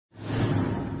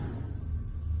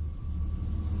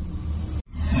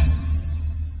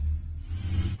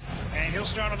He'll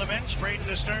start on the bench. Braden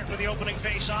to start with the opening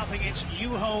face-off against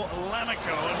Juho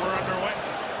Lammikko, and we're underway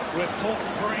with Colton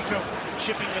Parayko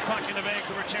chipping the puck into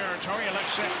Vancouver territory.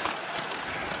 Alexei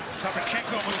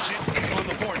Kopachenko moves in on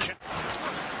the fortune.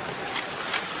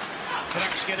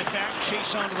 Canucks get it back.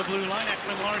 Chase onto the blue line.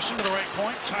 Ekman Larsson to the right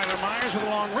point. Tyler Myers with a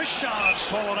long wrist shot,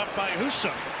 followed up by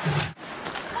Husso.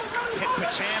 Hit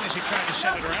Patan as he tried to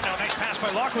send it around. Now a nice pass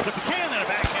by Lockwood to Patan and a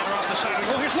backhander off the side of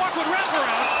the goal. Here's Lockwood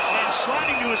wraparound and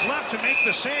sliding to his left to make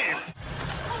the save.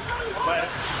 But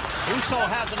Husso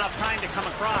has enough time to come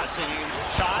across, and he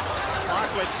shot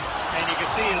Lockwood, and you can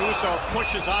see Husso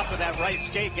pushes off with that right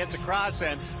skate, gets across,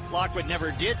 and Lockwood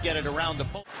never did get it around the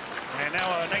pole. And now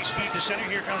a nice feed to center.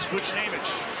 Here comes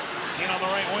Buchnevich. In on the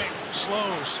right wing.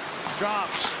 Slows.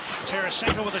 Drops.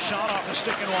 Tarasenko with a shot off the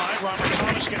stick and wide. Robert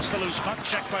Thomas gets the loose puck.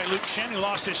 Checked by Luke Shen, who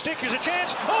lost his stick. Here's a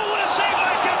chance. Oh, what a save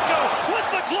by Demko with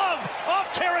the glove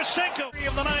off Tarasenko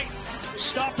of the night.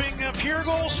 Stopping a pure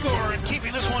goal scorer and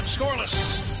keeping this one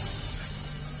scoreless.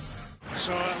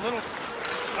 So a little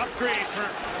upgrade for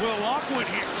Will Lockwood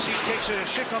here. See, he takes a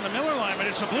shift on the Miller line, but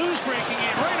it's the Blues breaking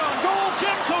in right on goal.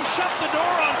 Demko shut the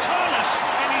door on Thomas,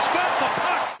 and he's got the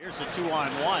puck. Here's a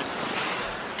 2-on-1.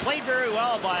 Played very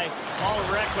well by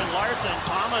Oliver Ekman Larsson.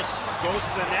 Thomas goes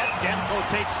to the net. Demko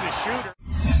takes the shooter.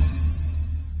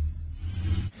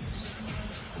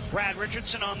 Brad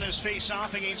Richardson on this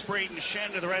face-off against Braden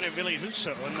Shen to the right of Ville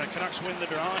Husso, and the Canucks win the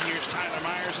draw. Here's Tyler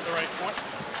Myers at the right point.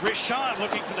 Wrist shot,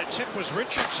 looking for the tip was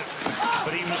Richardson,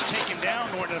 but he was taken down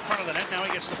toward the front of the net. Now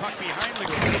he gets the puck behind the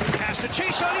goal. Pass to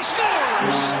Chase on, he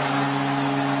scores!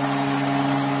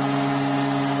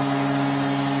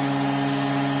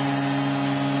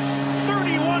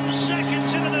 31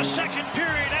 seconds into the second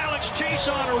period, Alex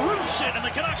Chason roofs it, and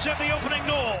the Canucks have the opening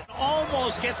goal.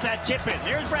 Almost gets that tip in.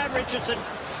 There's Brad Richardson,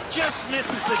 just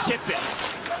misses the tip in.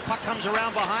 Puck comes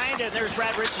around behind, and there's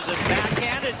Brad Richardson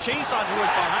backhanded. Chason, who was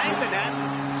behind the net,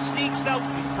 sneaks out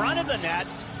in front of the net,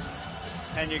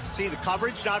 and you can see the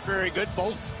coverage not very good.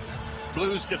 Both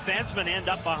Blues defensemen end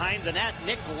up behind the net.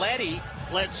 Nick Leddy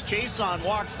lets Chason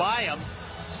walk by him,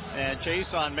 and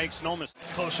Chason makes no mistake.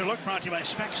 Closer look brought to you by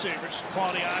Specsavers.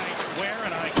 Quality eyewear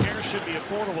and eye care should be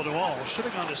affordable to all. Should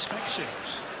have gone to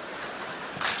Specsavers.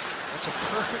 That's a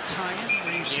perfect tie-in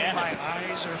where you say my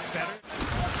eyes are better.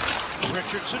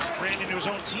 Richardson ran into his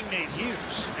own teammate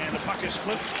Hughes, and the puck is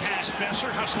flipped past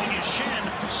Besser. Hustling is Shen.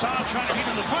 Saab trying to beat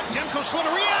him the puck. Demko slow to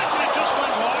react, and it just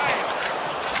went wide.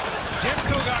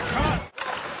 Demko got caught.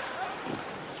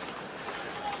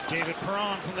 David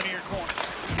Perron from the near corner.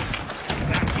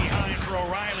 Back behind for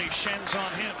O'Reilly. Shen's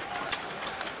on him.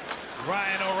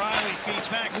 Ryan O'Reilly feeds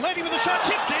back. Leddy with a shot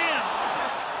tipped in.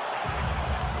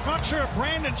 Not sure if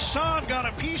Brandon Saad got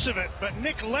a piece of it, but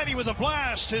Nick Leddy with a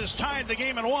blast has tied the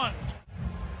game at 1.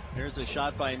 Here's a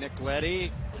shot by Nick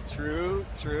Leddy. Through.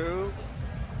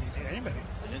 Didn't hit anybody.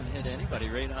 Didn't hit anybody,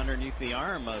 right underneath the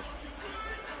arm of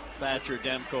Thatcher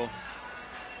Demko.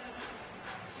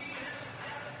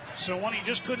 So one he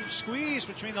just couldn't squeeze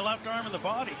between the left arm and the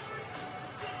body.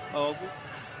 Oh.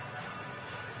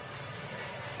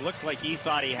 It looks like he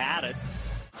thought he had it.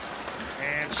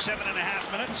 And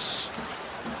 7.5 minutes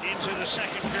into the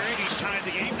second period. He's tied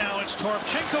the game. Now it's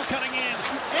Toropchenko cutting in.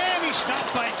 And he's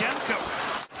stopped by Demko.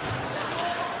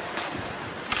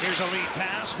 Here's a lead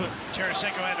pass, but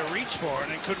Tarasenko had to reach for it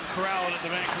and couldn't corral it at the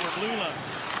Vancouver blue line.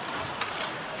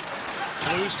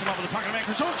 Blues come up with the puck in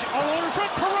Vancouver's own all over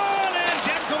front. Perron, and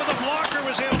Demko with the blocker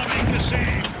was able to make the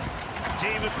save.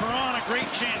 David Perron, a great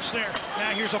chance there.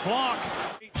 Now here's a block.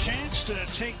 Great chance to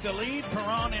take the lead.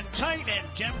 Perron in tight, and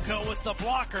Demko with the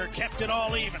blocker kept it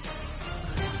all even.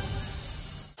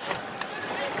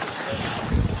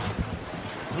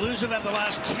 Blues have had the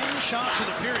last 10 shots of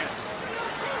the period.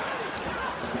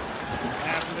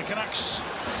 After the Canucks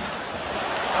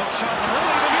outshot them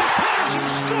early, but here's Pettersson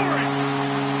scoring.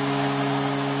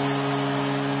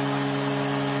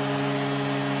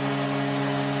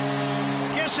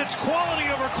 Guess it's quality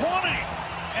over quantity,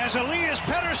 as Elias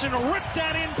Pettersson ripped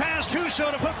that in past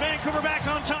Husso to put Vancouver back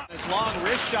on top. This long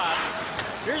wrist shot.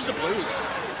 Here's the Blues.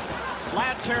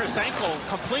 Vlad Tarasenko,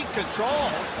 complete control.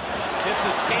 It's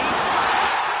a skate.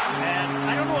 And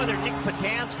I don't know whether Nick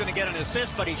Patan's going to get an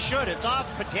assist, but he should. It's off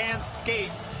Patan's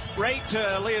skate right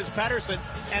to Elias Pettersson,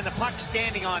 and the puck's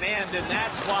standing on end, and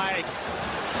that's why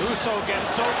Husso gets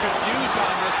so confused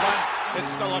on this one.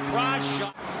 It's the lacrosse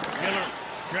shot. Miller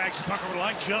drags the puck over the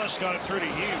line, just got it through to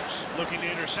Hughes. Looking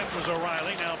to intercept was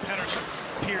O'Reilly. Now Pettersson,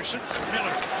 Pearson,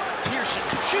 Miller, Pearson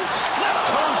shoots. Left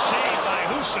toe saved by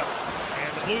Husso.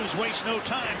 And the Blues waste no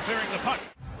time clearing the puck.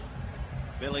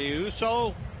 Ville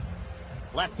Husso,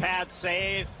 left pad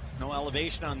save. No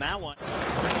elevation on that one.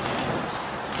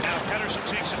 Now Pettersson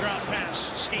takes a drop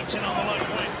pass, skates in on the left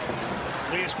wing.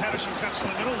 Elias Pettersson cuts to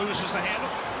the middle, loses the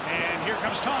handle. And here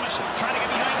comes Thomas, trying to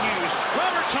get behind Hughes.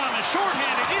 Robert Thomas,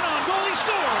 shorthanded, in on goal, he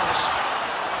scores!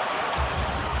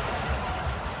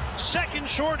 Second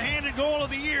shorthanded goal of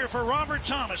the year for Robert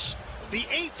Thomas. The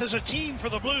 8th as a team for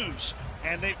the Blues.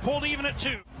 And they've pulled even at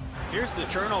 2. Here's the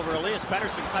turnover. Elias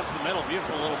Pettersson cuts the middle.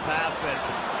 Beautiful little pass. And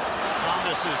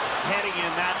Thomas is heading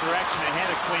in that direction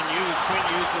ahead of Quinn Hughes. Quinn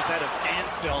Hughes was at a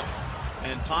standstill.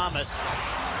 And Thomas,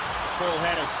 full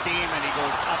head of steam, and he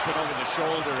goes up and over the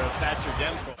shoulder of Thatcher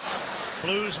Demko.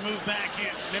 Blues move back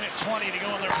in. Minute 20 to go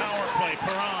in their power play.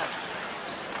 Perron.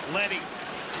 Leddy.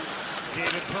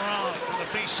 David Perron from the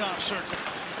face-off circle.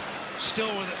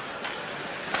 Still with it.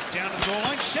 Down to the goal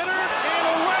line. Centered. And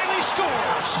O'Reilly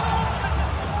scores.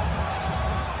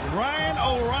 Ryan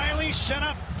O'Reilly set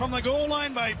up from the goal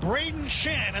line by Braden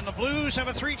Shen, and the Blues have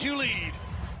a 3-2 lead.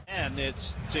 And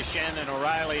it's to Shen and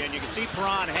O'Reilly, and you can see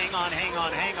Perron hang on,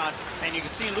 and you can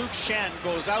see Luke Shen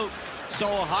goes out so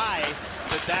high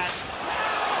that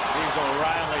leaves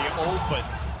O'Reilly open.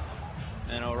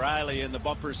 And O'Reilly in the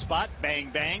bumper spot, bang,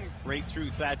 bang, right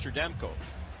through Thatcher Demko.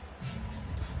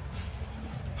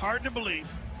 Hard to believe,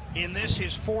 in this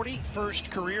his 41st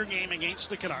career game against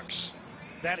the Canucks.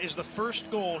 That is the first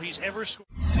goal he's ever scored.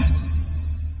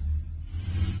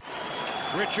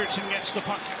 Richardson gets the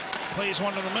puck. Plays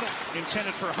one to the middle.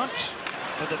 Intended for Hunt.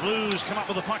 But the Blues come up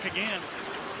with the puck again.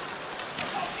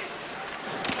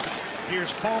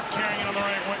 Here's Falk carrying it on the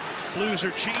right wing. Blues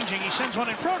are changing. He sends one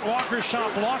in front. Walker's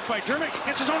shot blocked by Dermott.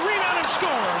 Gets his own rebound and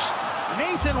scores.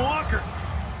 Nathan Walker.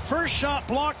 First shot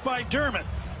blocked by Dermott.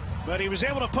 But he was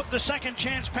able to put the second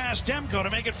chance past Demko to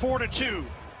make it 4-2.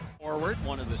 Forward,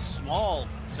 one of the small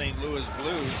St. Louis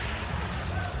Blues.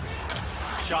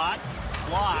 Shot,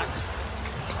 blocked,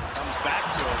 comes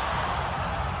back to it.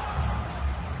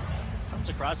 Comes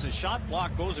across, his shot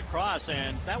block goes across,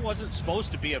 and that wasn't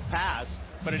supposed to be a pass,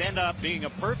 but it ended up being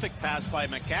a perfect pass by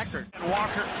McEachern.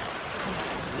 Walker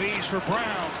leads for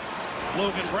Brown.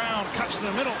 Logan Brown cuts in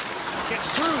the middle, gets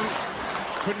through,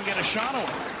 couldn't get a shot away.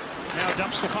 Now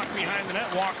dumps the puck behind the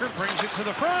net. Walker brings it to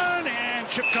the front, and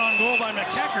chipped on goal by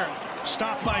McEachern.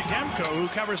 Stopped by Demko, who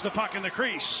covers the puck in the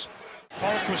crease.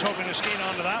 Falk was hoping to skate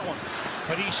onto that one,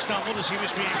 but he stumbled as he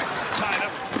was being tied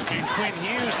up. And Quinn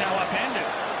Hughes now upended.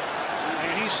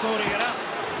 And he's slow to get up.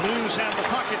 Blues have the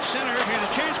puck at center. Here's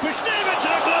a chance. Push Davidson,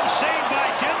 a glove saved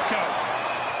by Demko.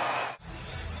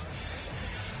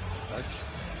 Touch.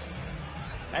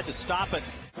 Had to stop it.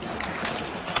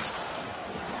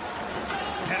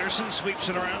 Pettersson sweeps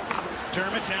it around.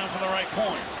 Dermott down from the right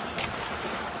point.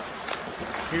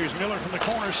 Here's Miller from the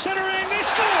corner. Centering. They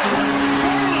score!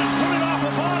 Garland put it off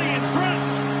a body in front.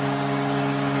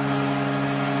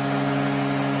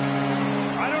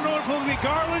 I don't know if it'll be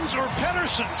Garland's or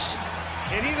Pettersson's.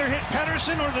 It either hit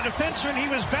Pettersson or the defenseman he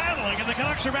was battling, and the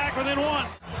Canucks are back within 1.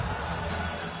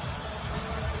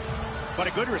 But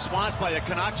a good response by the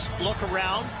Canucks. Look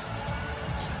around.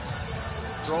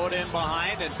 Throw it in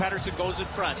behind, and Pettersson goes in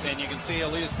front. And you can see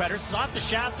Elias Pettersson off the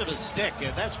shaft of the stick.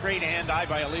 And that's great hand-eye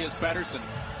by Elias Pettersson.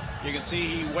 You can see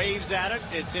he waves at it.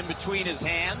 It's in between his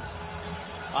hands.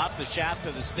 Off the shaft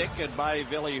of the stick, and by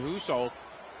Ville Husso.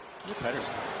 Pettersson.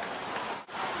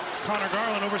 Connor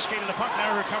Garland overskated the puck,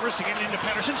 now recovers to get it into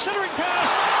Pettersson. Centering pass.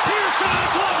 Pearson, and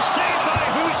a glove saved by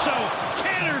Husso.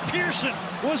 Tanner Pearson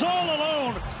was all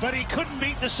alone, but he couldn't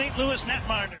beat the St. Louis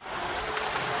netminder.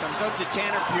 Comes out to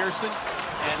Tanner Pearson.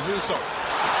 And Husso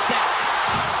set.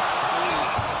 So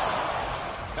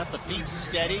he's got the feet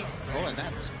steady. Oh, and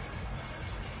that's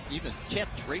even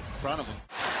tipped right in front of him.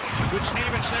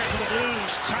 Buchnevich there for the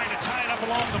Blues, trying to tie it up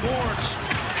along the boards.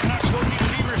 Canucks working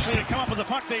feverishly to come up with the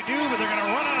puck. They do, but they're going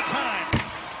to run out of time.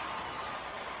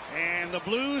 And the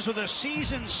Blues with a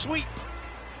season sweep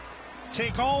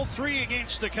take all 3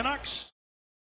 against the Canucks.